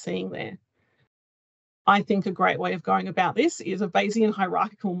of what we're seeing there? I think a great way of going about this is a Bayesian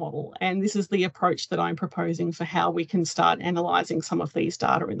hierarchical model, and this is the approach that I'm proposing for how we can start analysing some of these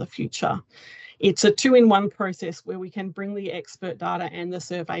data in the future. It's a two-in-one process where we can bring the expert data and the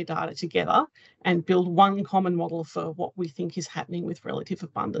survey data together and build one common model for what we think is happening with relative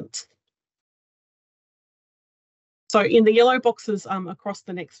abundance. So in the yellow boxes across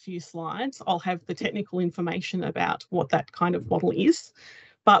the next few slides, I'll have the technical information about what that kind of model is.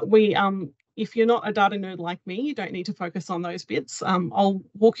 But if you're not a data nerd like me, you don't need to focus on those bits. I'll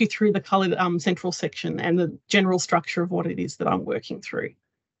walk you through the coloured central section and the general structure of what it is that I'm working through.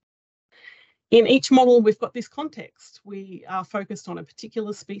 In each model, we've got this context. We are focused on a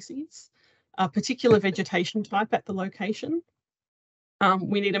particular species, a particular vegetation type at the location.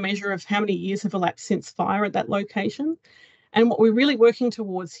 We need a measure of how many years have elapsed since fire at that location. And what we're really working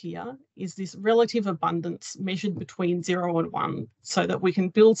towards here is this relative abundance measured between 0 and 1 so that we can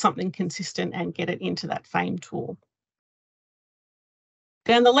build something consistent and get it into that FAME tool.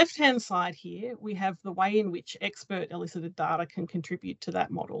 Down the left-hand side here, we have the way in which expert elicited data can contribute to that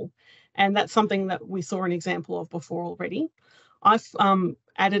model. And that's something that we saw an example of before already. I've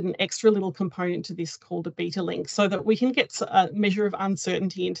added an extra little component to this called a beta link so that we can get a measure of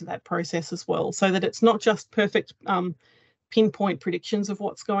uncertainty into that process as well, so that it's not just perfect pinpoint predictions of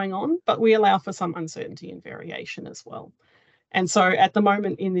what's going on, but we allow for some uncertainty and variation as well. And so at the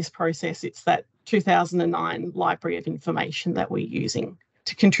moment in this process, it's that 2009 library of information that we're using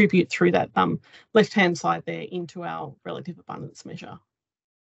to contribute through that left-hand side there into our relative abundance measure.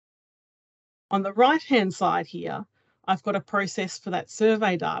 On the right-hand side here, I've got a process for that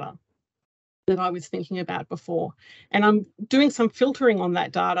survey data that I was thinking about before. And I'm doing some filtering on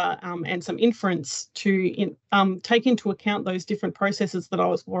that data and some inference to take into account those different processes that I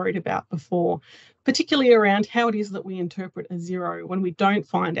was worried about before, particularly around how it is that we interpret a 0 when we don't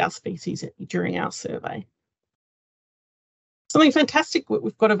find our species during our survey. Something fantastic what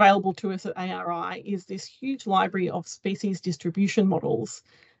we've got available to us at ARI is this huge library of species distribution models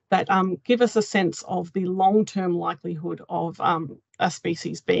that give us a sense of the long-term likelihood of a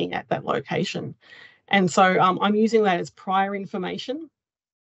species being at that location. And so I'm using that as prior information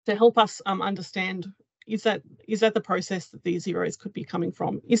to help us understand, is that the process that these zeros could be coming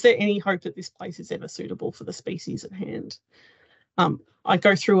from? Is there any hope that this place is ever suitable for the species at hand? I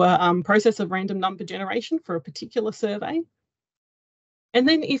go through a process of random number generation for a particular survey. And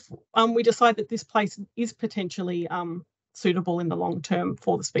then if we decide that this place is potentially suitable in the long term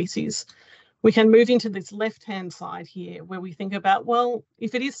for the species, we can move into this left-hand side here where we think about, well,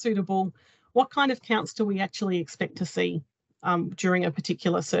 if it is suitable, what kind of counts do we actually expect to see during a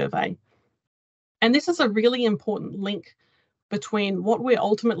particular survey? And this is a really important link between what we're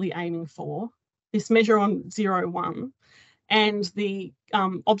ultimately aiming for, this measure on 0-1, and the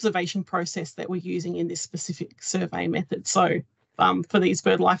observation process that we're using in this specific survey method. So for these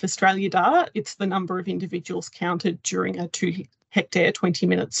BirdLife Australia data, it's the number of individuals counted during a 2-hectare,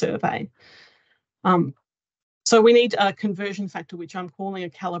 20-minute survey. So we need a conversion factor, which I'm calling a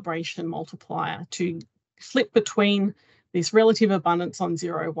calibration multiplier, to flip between this relative abundance on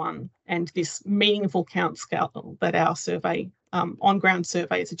 0-1 and this meaningful count scale that our survey, on-ground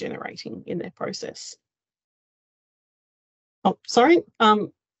surveys are generating in their process. Oh, sorry.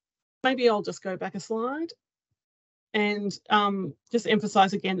 Maybe I'll just go back a slide and just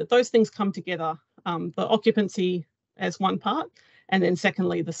emphasise again that those things come together, the occupancy as one part, and then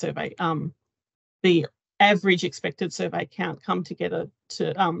secondly, the survey, the average expected survey count come together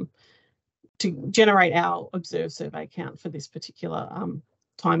to generate our observed survey count for this particular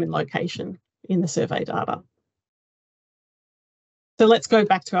time and location in the survey data. So let's go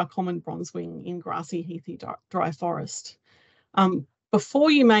back to our common bronzewing in grassy, heathy, dry forest.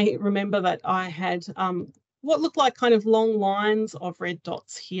 Before, you may remember that I had what looked like kind of long lines of red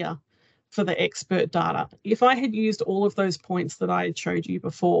dots here for the expert data. If I had used all of those points that I had showed you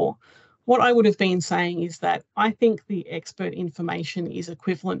before, what I would have been saying is that I think the expert information is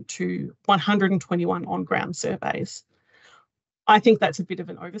equivalent to 121 on-ground surveys. I think that's a bit of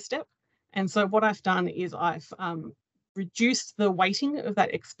an overstep. And so what I've done is I've reduced the weighting of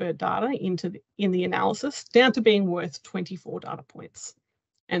that expert data in the analysis down to being worth 24 data points.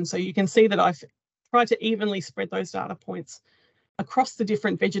 And so you can see that I've tried to evenly spread those data points across the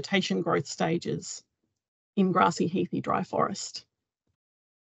different vegetation growth stages in grassy, heathy, dry forest.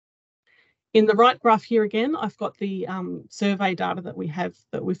 In the right graph here again, I've got the survey data that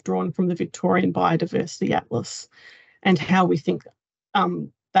we've drawn from the Victorian Biodiversity Atlas and how we think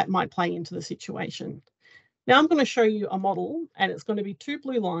that might play into the situation. Now I'm going to show you a model, and it's going to be two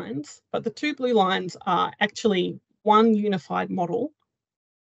blue lines, but the two blue lines are actually one unified model.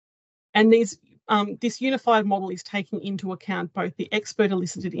 And this unified model is taking into account both the expert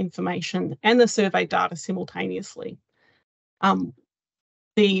elicited information and the survey data simultaneously.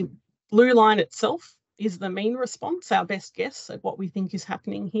 The blue line itself is the mean response, our best guess at what we think is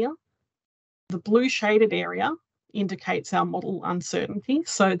happening here. The blue shaded area indicates our model uncertainty.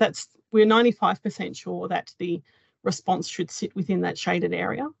 So we're 95% sure that the response should sit within that shaded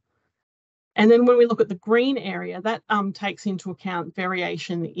area. And then when we look at the green area, that takes into account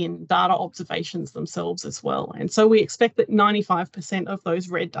variation in data observations themselves as well. And so we expect that 95% of those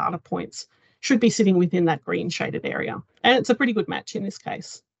red data points should be sitting within that green shaded area. And it's a pretty good match in this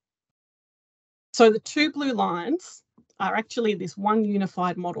case. So the two blue lines are actually this one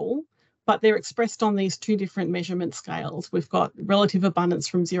unified model, but they're expressed on these two different measurement scales. We've got relative abundance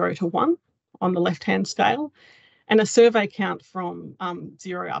from 0 to 1 on the left-hand scale, and a survey count from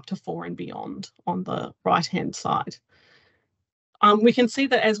 0 up to 4 and beyond on the right-hand side. We can see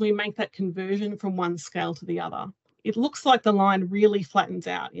that as we make that conversion from one scale to the other, it looks like the line really flattens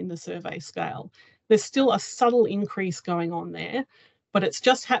out in the survey scale. There's still a subtle increase going on there, but it's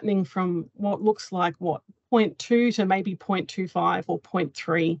just happening from what looks like, 0.2 to maybe 0.25 or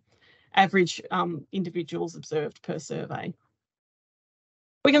 0.3 average individuals observed per survey.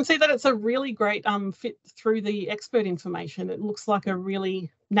 We can see that it's a really great fit through the expert information. It looks like a really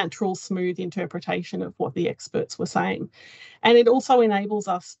natural, smooth interpretation of what the experts were saying. And it also enables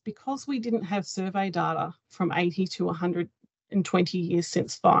us, because we didn't have survey data from 80 to 120 years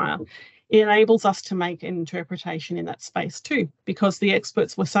since fire, it enables us to make an interpretation in that space too, because the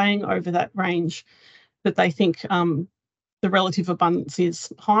experts were saying over that range that they think the relative abundance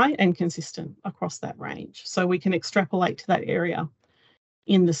is high and consistent across that range. So we can extrapolate to that area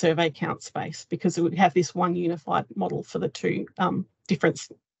in the survey count space because we have this one unified model for the two different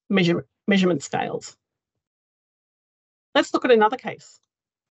measurement scales. Let's look at another case.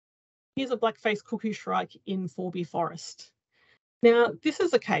 Here's a black-faced cuckoo shrike in Forby Forest. Now, this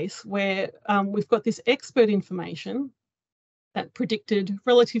is a case where we've got this expert information that predicted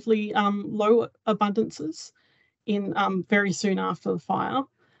relatively low abundances in very soon after the fire,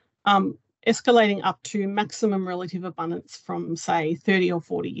 escalating up to maximum relative abundance from, say, 30 or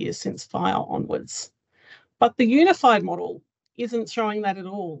 40 years since fire onwards. But the unified model isn't showing that at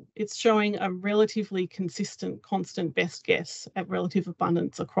all. It's showing a relatively consistent, constant best guess at relative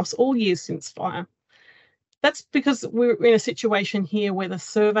abundance across all years since fire. That's because we're in a situation here where the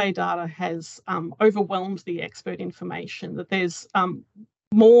survey data has overwhelmed the expert information, that there's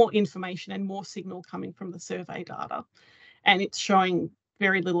more information and more signal coming from the survey data, and it's showing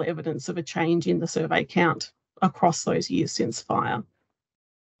very little evidence of a change in the survey count across those years since fire.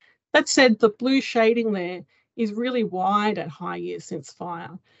 That said, the blue shading there is really wide at high years since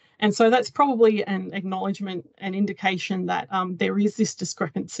fire. And so that's probably an acknowledgement, an indication that there is this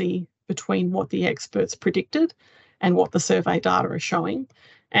discrepancy between what the experts predicted and what the survey data are showing.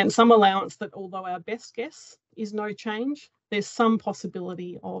 And some allowance that although our best guess is no change, there's some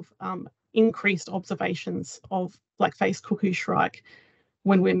possibility of increased observations of black-faced cuckoo shrike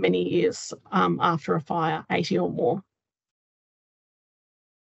when we're many years after a fire, 80 or more.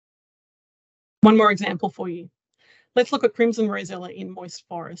 One more example for you. Let's look at crimson rosella in moist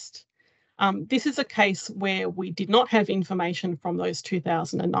forest. This is a case where we did not have information from those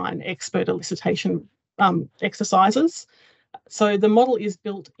 2009 expert elicitation exercises, So the model is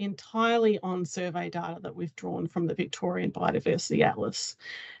built entirely on survey data that we've drawn from the Victorian Biodiversity Atlas.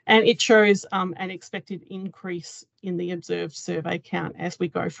 And it shows an expected increase in the observed survey count as we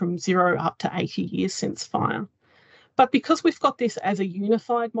go from 0 up to 80 years since fire. But because we've got this as a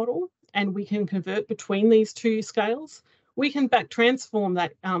unified model and we can convert between these two scales, we can back transform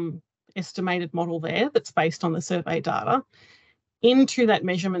that estimated model there that's based on the survey data into that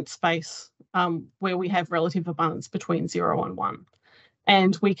measurement space where we have relative abundance between 0 and 1.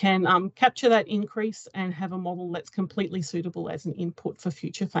 And we can capture that increase and have a model that's completely suitable as an input for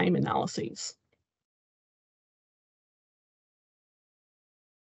future FAME analyses.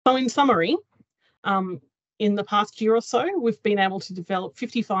 So in summary, in the past year or so, we've been able to develop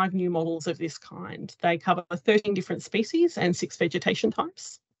 55 new models of this kind. They cover 13 different species and 6 vegetation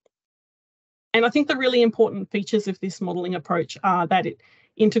types. And I think the really important features of this modelling approach are that it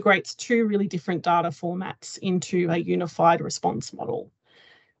integrates 2 really different data formats into a unified response model.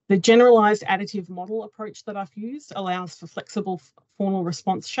 The generalised additive model approach that I've used allows for flexible faunal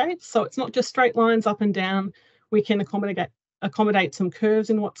response shapes. So it's not just straight lines up and down. We can accommodate some curves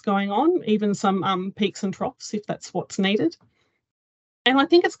in what's going on, even some peaks and troughs if that's what's needed. And I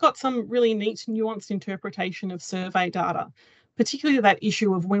think it's got some really neat nuanced interpretation of survey data, particularly that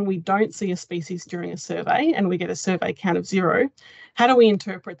issue of when we don't see a species during a survey and we get a survey count of 0, how do we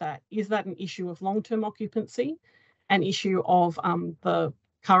interpret that? Is that an issue of long-term occupancy, an issue of the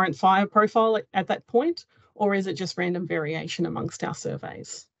current fire profile at that point, or is it just random variation amongst our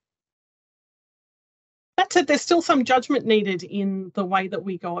surveys? That said, there's still some judgment needed in the way that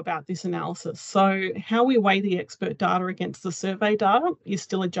we go about this analysis. So how we weigh the expert data against the survey data is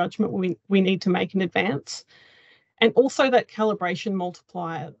still a judgment we need to make in advance. And also that calibration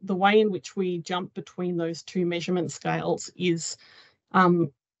multiplier, the way in which we jump between those 2 measurement scales is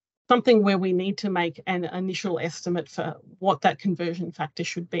something where we need to make an initial estimate for what that conversion factor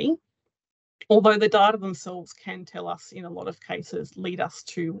should be. Although the data themselves can tell us in a lot of cases, lead us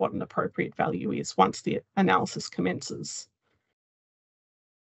to what an appropriate value is once the analysis commences.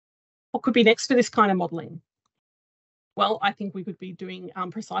 What could be next for this kind of modelling? Well, I think we could be doing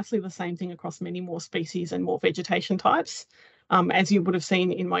precisely the same thing across many more species and more vegetation types. As you would have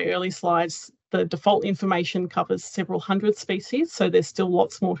seen in my early slides, the default information covers several hundred species, so there's still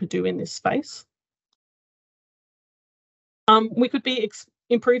lots more to do in this space. We could be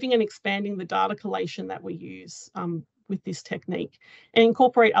improving and expanding the data collation that we use with this technique and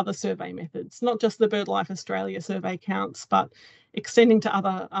incorporate other survey methods, not just the BirdLife Australia survey counts, but extending to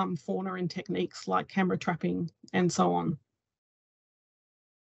other fauna and techniques like camera trapping and so on.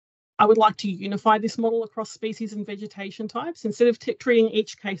 I would like to unify this model across species and vegetation types. Instead of treating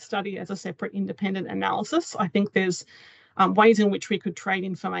each case study as a separate independent analysis, I think there's ways in which we could trade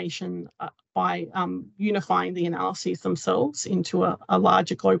information by unifying the analyses themselves into a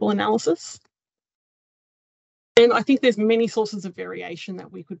larger global analysis. And I think there's many sources of variation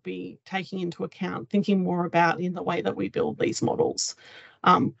that we could be taking into account, thinking more about in the way that we build these models,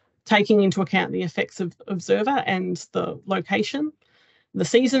 taking into account the effects of observer and the location, the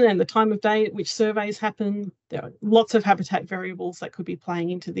season and the time of day at which surveys happen. There are lots of habitat variables that could be playing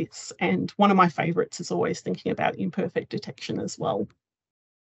into this. And one of my favourites is always thinking about imperfect detection as well.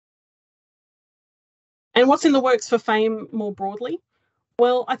 And what's in the works for FAME more broadly?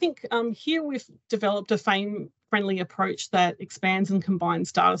 Well, I think here we've developed a FAME-friendly approach that expands and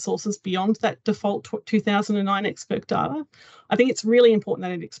combines data sources beyond that default 2009 expert data. I think it's really important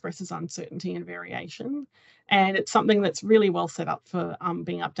that it expresses uncertainty and variation, and it's something that's really well set up for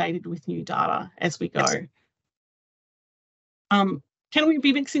being updated with new data as we go. Can we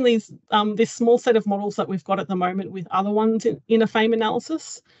be mixing this small set of models that we've got at the moment with other ones in a FAME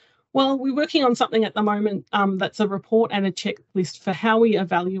analysis? Well, we're working on something at the moment that's a report and a checklist for how we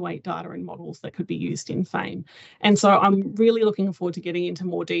evaluate data and models that could be used in FAME. And so I'm really looking forward to getting into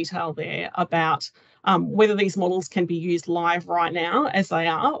more detail there about whether these models can be used live right now as they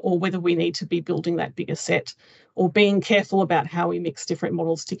are, or whether we need to be building that bigger set, or being careful about how we mix different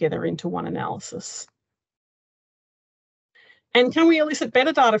models together into one analysis. And can we elicit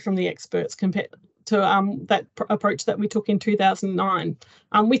better data from the experts compared to that approach that we took in 2009?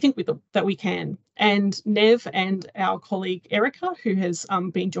 We think that we can. And Nev and our colleague Erica, who has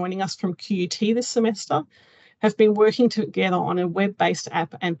been joining us from QUT this semester, have been working together on a web-based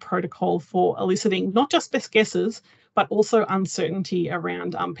app and protocol for eliciting not just best guesses, but also uncertainty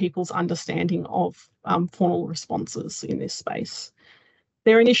around people's understanding of faunal responses in this space.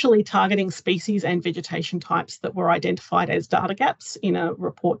 They're initially targeting species and vegetation types that were identified as data gaps in a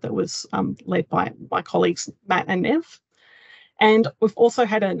report that was led by my colleagues Matt and Nev. And we've also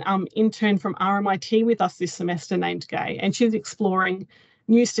had an intern from RMIT with us this semester named Gay, and she's exploring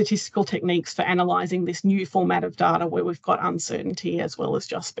new statistical techniques for analysing this new format of data where we've got uncertainty as well as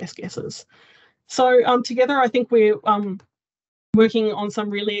just best guesses. So together, I think we're working on some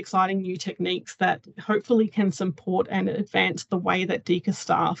really exciting new techniques that hopefully can support and advance the way that DECA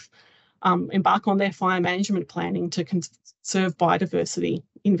staff embark on their fire management planning to conserve biodiversity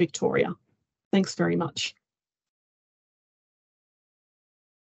in Victoria. Thanks very much.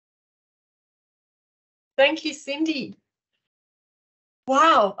 Thank you, Cindy.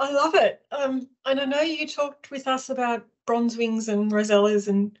 Wow, I love it. And I know you talked with us about bronzewings and rosellas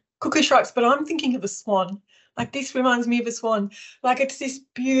and cuckoo shrikes, but I'm thinking of a swan. Like, this reminds me of a swan. Like, it's this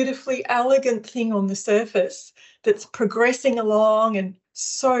beautifully elegant thing on the surface that's progressing along and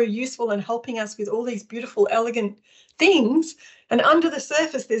so useful and helping us with all these beautiful, elegant things. And under the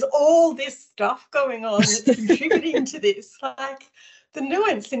surface, there's all this stuff going on that's contributing to this. Like, the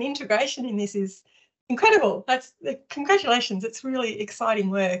nuance and integration in this is incredible. Congratulations. It's really exciting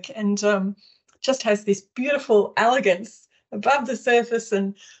work, and just has this beautiful elegance above the surface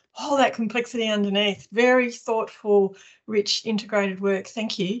and all that complexity underneath. Very thoughtful, rich, integrated work.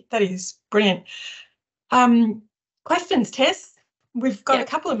 Thank you. That is brilliant. Questions, Tess? We've got a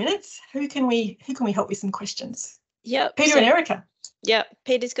couple of minutes. Who can we help with some questions? Yep. Peter and Erica. Yeah,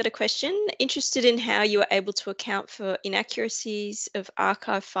 Peter's got a question. Interested in how you were able to account for inaccuracies of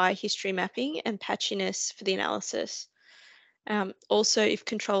archive fire history mapping and patchiness for the analysis. Also, if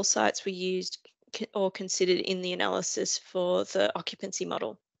control sites were used or considered in the analysis for the occupancy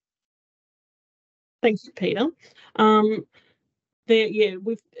model. Thank you, Peter.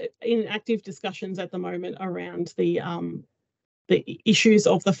 We've in active discussions at the moment around the issues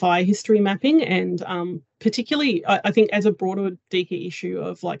of the fire history mapping, and particularly I think as a broader DECA issue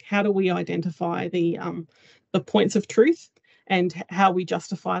of like, how do we identify the points of truth and how we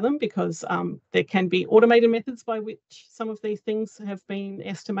justify them, because there can be automated methods by which some of these things have been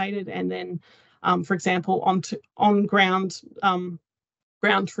estimated, and then for example on ground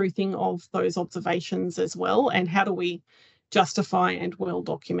truthing of those observations as well, and how do we justify and well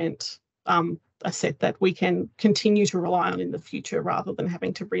document a set that we can continue to rely on in the future, rather than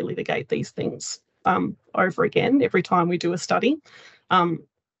having to relitigate these things over again every time we do a study.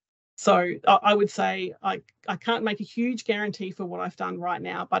 So I would say I can't make a huge guarantee for what I've done right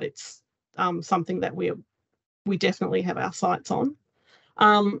now, but it's something that we definitely have our sights on.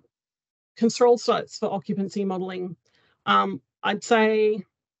 Control sites for occupancy modelling. I'd say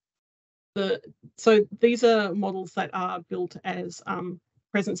so these are models that are built as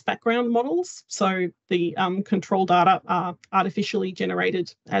presence background models. So the control data are artificially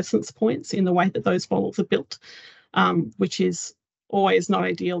generated absence points in the way that those models are built, which is always not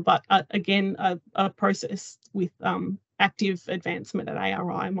ideal, but again, a process with active advancement at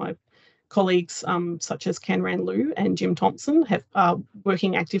ARI. My colleagues such as Kanran Liu and Jim Thompson are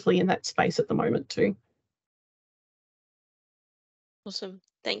working actively in that space at the moment too. Awesome.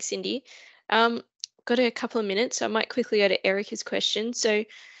 Thanks, Cindy. Got a couple of minutes, so I might quickly go to Erica's question. So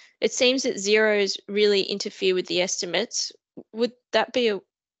it seems that zeros really interfere with the estimates. Would that be a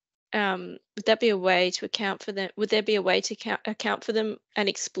way to account for them? Would there be a way to account for them and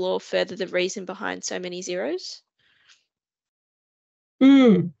explore further the reason behind so many zeros?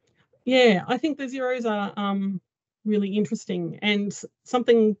 Yeah, I think the zeros are really interesting and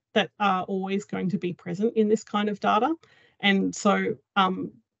something that are always going to be present in this kind of data. And so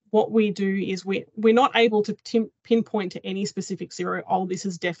what we do is we're not able to pinpoint to any specific zero, oh, this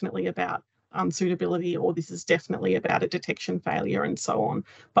is definitely about unsuitability, or this is definitely about a detection failure and so on.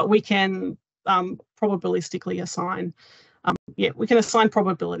 But we can probabilistically assign, we can assign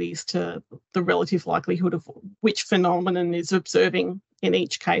probabilities to the relative likelihood of which phenomenon is observing in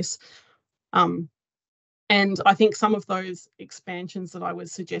each case. And I think some of those expansions that I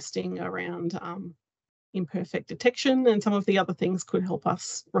was suggesting around imperfect detection and some of the other things could help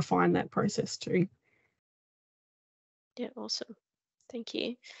us refine that process too. Yeah, awesome. Thank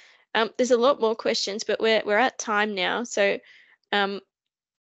you. There's a lot more questions, but we're at time now, so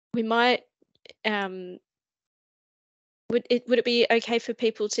we might. Would it be okay for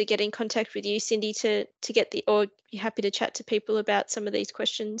people to get in contact with you, Cindy, to get or you're happy to chat to people about some of these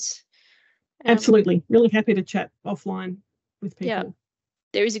questions? Absolutely, really happy to chat offline with people. Yeah.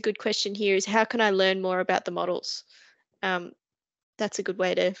 There is a good question here, is how can I learn more about the models? That's a good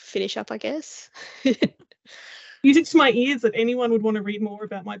way to finish up, I guess. music to my ears that anyone would want to read more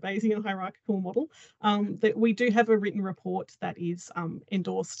about my Bayesian hierarchical model. That we do have a written report that is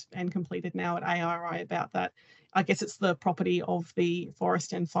endorsed and completed now at ARI about that. I guess it's the property of the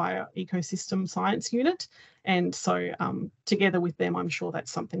Forest and Fire Ecosystem Science Unit. And so together with them, I'm sure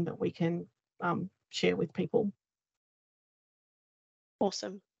that's something that we can share with people.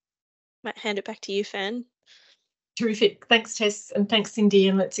 Awesome. Might hand it back to you, Fern. Terrific. Thanks, Tess, and thanks, Cindy,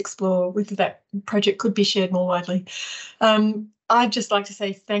 and let's explore whether that project could be shared more widely. I'd just like to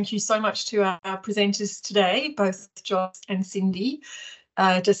say thank you so much to our presenters today, both Joss and Cindy.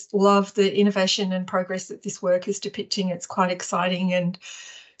 Just love the innovation and progress that this work is depicting. It's quite exciting and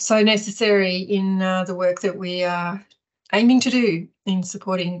so necessary in the work that we are aiming to do in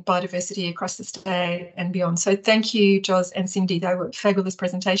supporting biodiversity across the state and beyond. So thank you, Joss and Cindy. They were fabulous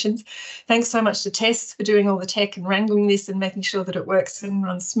presentations. Thanks so much to Tess for doing all the tech and wrangling this and making sure that it works and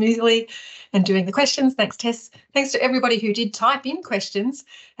runs smoothly and doing the questions. Thanks, Tess. Thanks to everybody who did type in questions,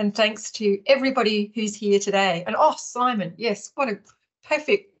 and thanks to everybody who's here today. And oh, Simon, yes, what a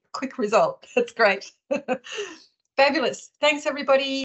perfect quick result. That's great. Fabulous. Thanks, everybody.